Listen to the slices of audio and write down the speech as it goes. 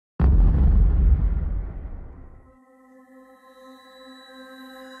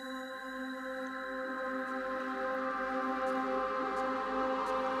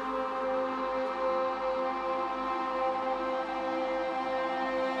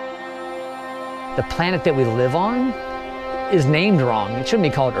The planet that we live on is named wrong. It shouldn't be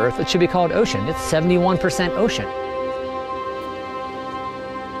called Earth, it should be called ocean. It's 71% ocean.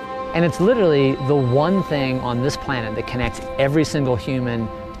 And it's literally the one thing on this planet that connects every single human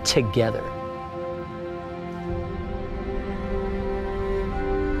together.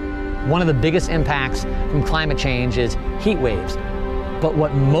 One of the biggest impacts from climate change is heat waves. But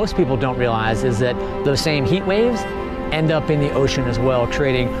what most people don't realize is that those same heat waves end up in the ocean as well,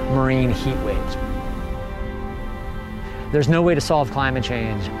 creating marine heat waves. There's no way to solve climate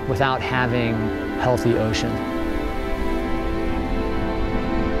change without having healthy oceans.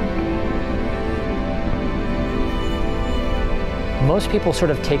 Most people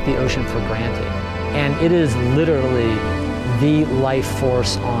sort of take the ocean for granted, and it is literally the life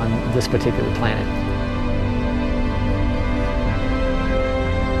force on this particular planet.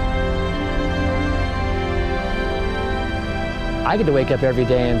 I get to wake up every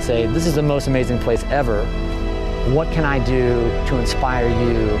day and say, this is the most amazing place ever. What can I do to inspire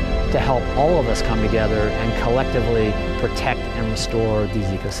you to help all of us come together and collectively protect and restore these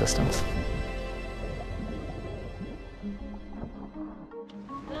ecosystems?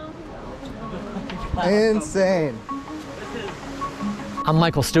 Insane. I'm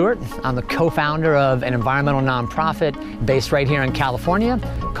Michael Stewart. I'm the co-founder of an environmental nonprofit based right here in California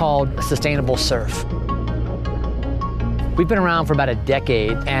called Sustainable Surf. We've been around for about a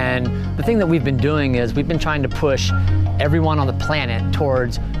decade, and the thing that we've been doing is we've been trying to push everyone on the planet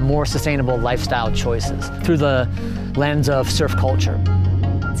towards more sustainable lifestyle choices through the lens of surf culture.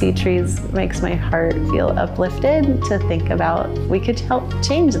 SeaTrees makes my heart feel uplifted to think about we could help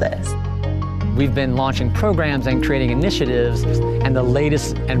change this. We've been launching programs and creating initiatives, and the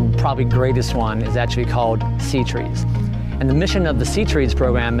latest and probably greatest one is actually called SeaTrees. And the mission of the SeaTrees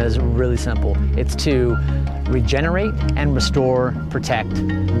program is really simple. It's to regenerate and restore, protect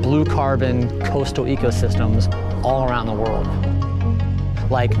blue carbon coastal ecosystems all around the world,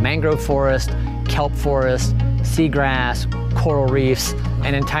 like mangrove forest, kelp forest, seagrass, coral reefs,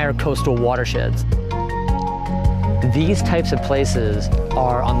 and entire coastal watersheds. These types of places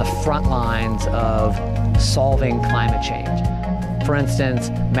are on the front lines of solving climate change. For instance,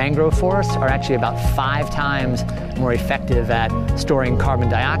 mangrove forests are actually about 5 times more effective at storing carbon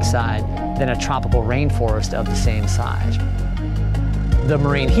dioxide than a tropical rainforest of the same size. The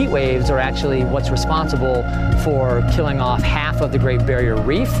marine heat waves are actually what's responsible for killing off half of the Great Barrier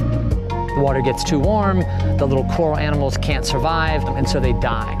Reef. The water gets too warm, the little coral animals can't survive, and so they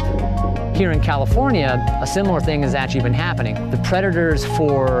die. Here in California, a similar thing has actually been happening. The predators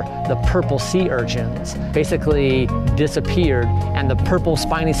for the purple sea urchins basically disappeared, and the purple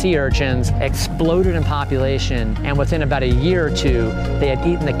spiny sea urchins exploded in population, and within about a year or two, they had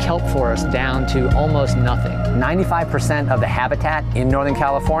eaten the kelp forest down to almost nothing. 95% of the habitat in Northern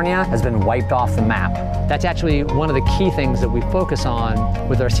California has been wiped off the map. That's actually one of the key things that we focus on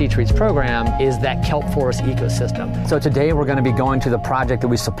with our SeaTrees program is that kelp forest ecosystem. So today we're going to be going to the project that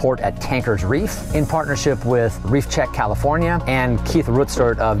we support at Tankers Reef in partnership with Reef Check California and Keith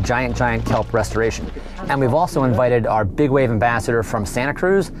Rootstort of Giant Kelp Restoration. And we've also invited our big wave ambassador from Santa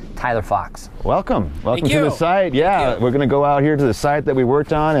Cruz, Tyler Fox. Welcome to the site. Yeah, we're going to go out here to the site that we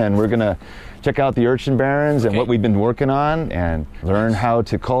worked on, and we're going to check out the urchin barrens and what we've been working on and learn how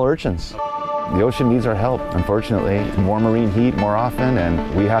to cull urchins. The ocean needs our help, unfortunately. More marine heat more often,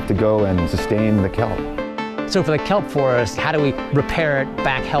 and we have to go and sustain the kelp. So for the kelp forest, how do we repair it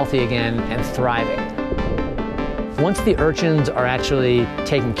back healthy again and thriving? Once the urchins are actually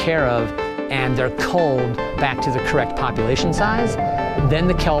taken care of and they're culled back to the correct population size, then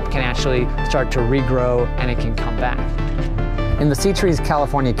the kelp can actually start to regrow and it can come back. In the SeaTrees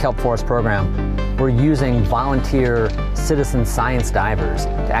California Kelp Forest Program, we're using volunteer citizen science divers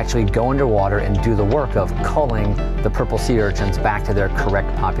to actually go underwater and do the work of culling the purple sea urchins back to their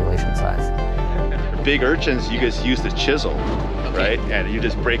correct population size. Big urchins, you just use the chisel, right? And you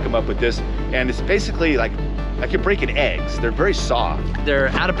just break them up with this, and it's basically like you're breaking eggs. They're very soft. They're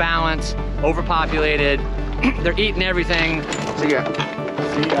out of balance, overpopulated, they're eating everything. See ya.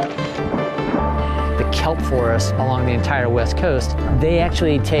 The kelp forests along the entire West Coast, they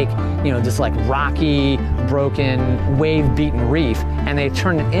actually take, this like rocky, broken, wave-beaten reef, and they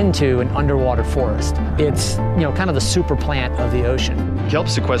turn it into an underwater forest. It's, kind of the super plant of the ocean. Kelp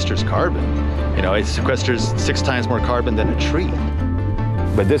sequesters carbon. It sequesters 6 times more carbon than a tree.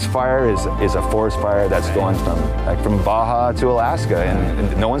 But this fire is a forest fire that's going from Baja to Alaska,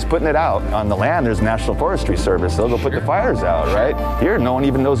 and no one's putting it out. On the land, there's National Forestry Service. They'll go put the fires out, right? Here, no one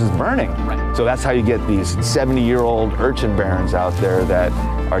even knows it's burning. Right. So that's how you get these 70-year-old urchin barrens out there that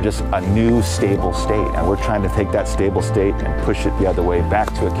are just a new stable state. And we're trying to take that stable state and push it the other way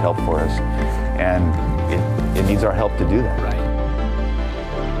back to a kelp forest. and it needs our help to do that. Right.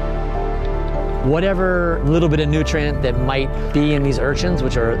 Whatever little bit of nutrient that might be in these urchins,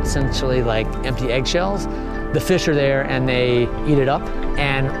 which are essentially like empty eggshells, the fish are there and they eat it up,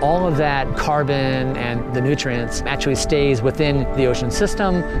 and all of that carbon and the nutrients actually stays within the ocean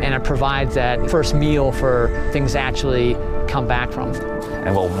system, and it provides that first meal for things to actually come back from.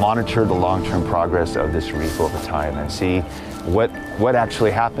 And we'll monitor the long-term progress of this reef over time and see what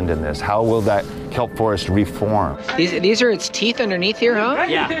actually happened in this. How will that kelp forest reform? These are its teeth underneath here, huh?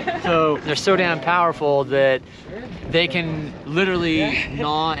 Yeah, so they're so damn powerful that they can literally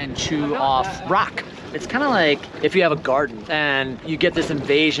gnaw and chew off rock. It's kind of like if you have a garden and you get this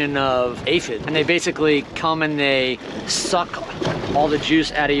invasion of aphids, and they basically come and they suck all the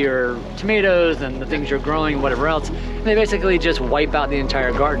juice out of your tomatoes and the things you're growing, whatever else, and they basically just wipe out the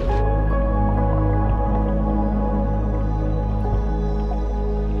entire garden.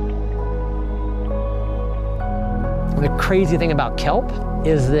 The crazy thing about kelp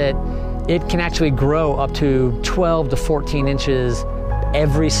is that it can actually grow up to 12 to 14 inches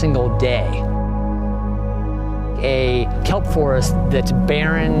every single day. A kelp forest that's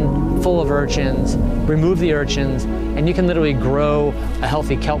barren, full of urchins, remove the urchins, and you can literally grow a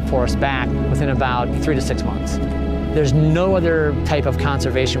healthy kelp forest back within about 3 to 6 months. There's no other type of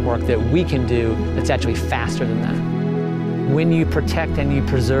conservation work that we can do that's actually faster than that. When you protect and you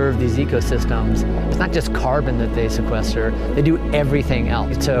preserve these ecosystems, it's not just carbon that they sequester, they do everything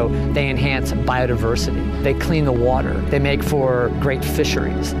else. So they enhance biodiversity, they clean the water, they make for great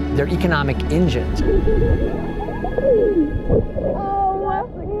fisheries, they're economic engines.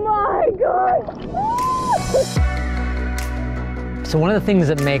 So one of the things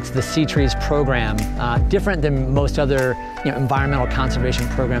that makes the SeaTrees program different than most other environmental conservation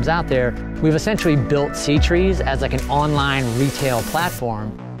programs out there, we've essentially built SeaTrees as like an online retail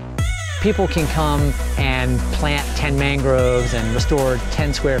platform. People can come and plant 10 mangroves and restore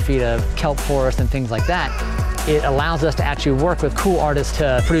 10 square feet of kelp forest and things like that. It allows us to actually work with cool artists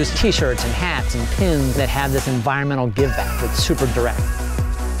to produce t-shirts and hats and pins that have this environmental give back that's super direct.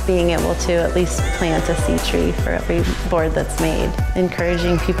 Being able to at least plant a sea tree for every board that's made,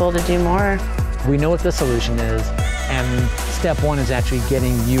 encouraging people to do more. We know what the solution is, and step one is actually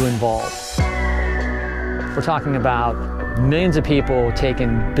getting you involved. We're talking about millions of people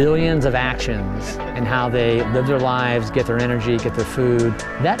taking billions of actions in how they live their lives, get their energy, get their food.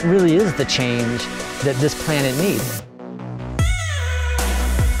 That really is the change that this planet needs.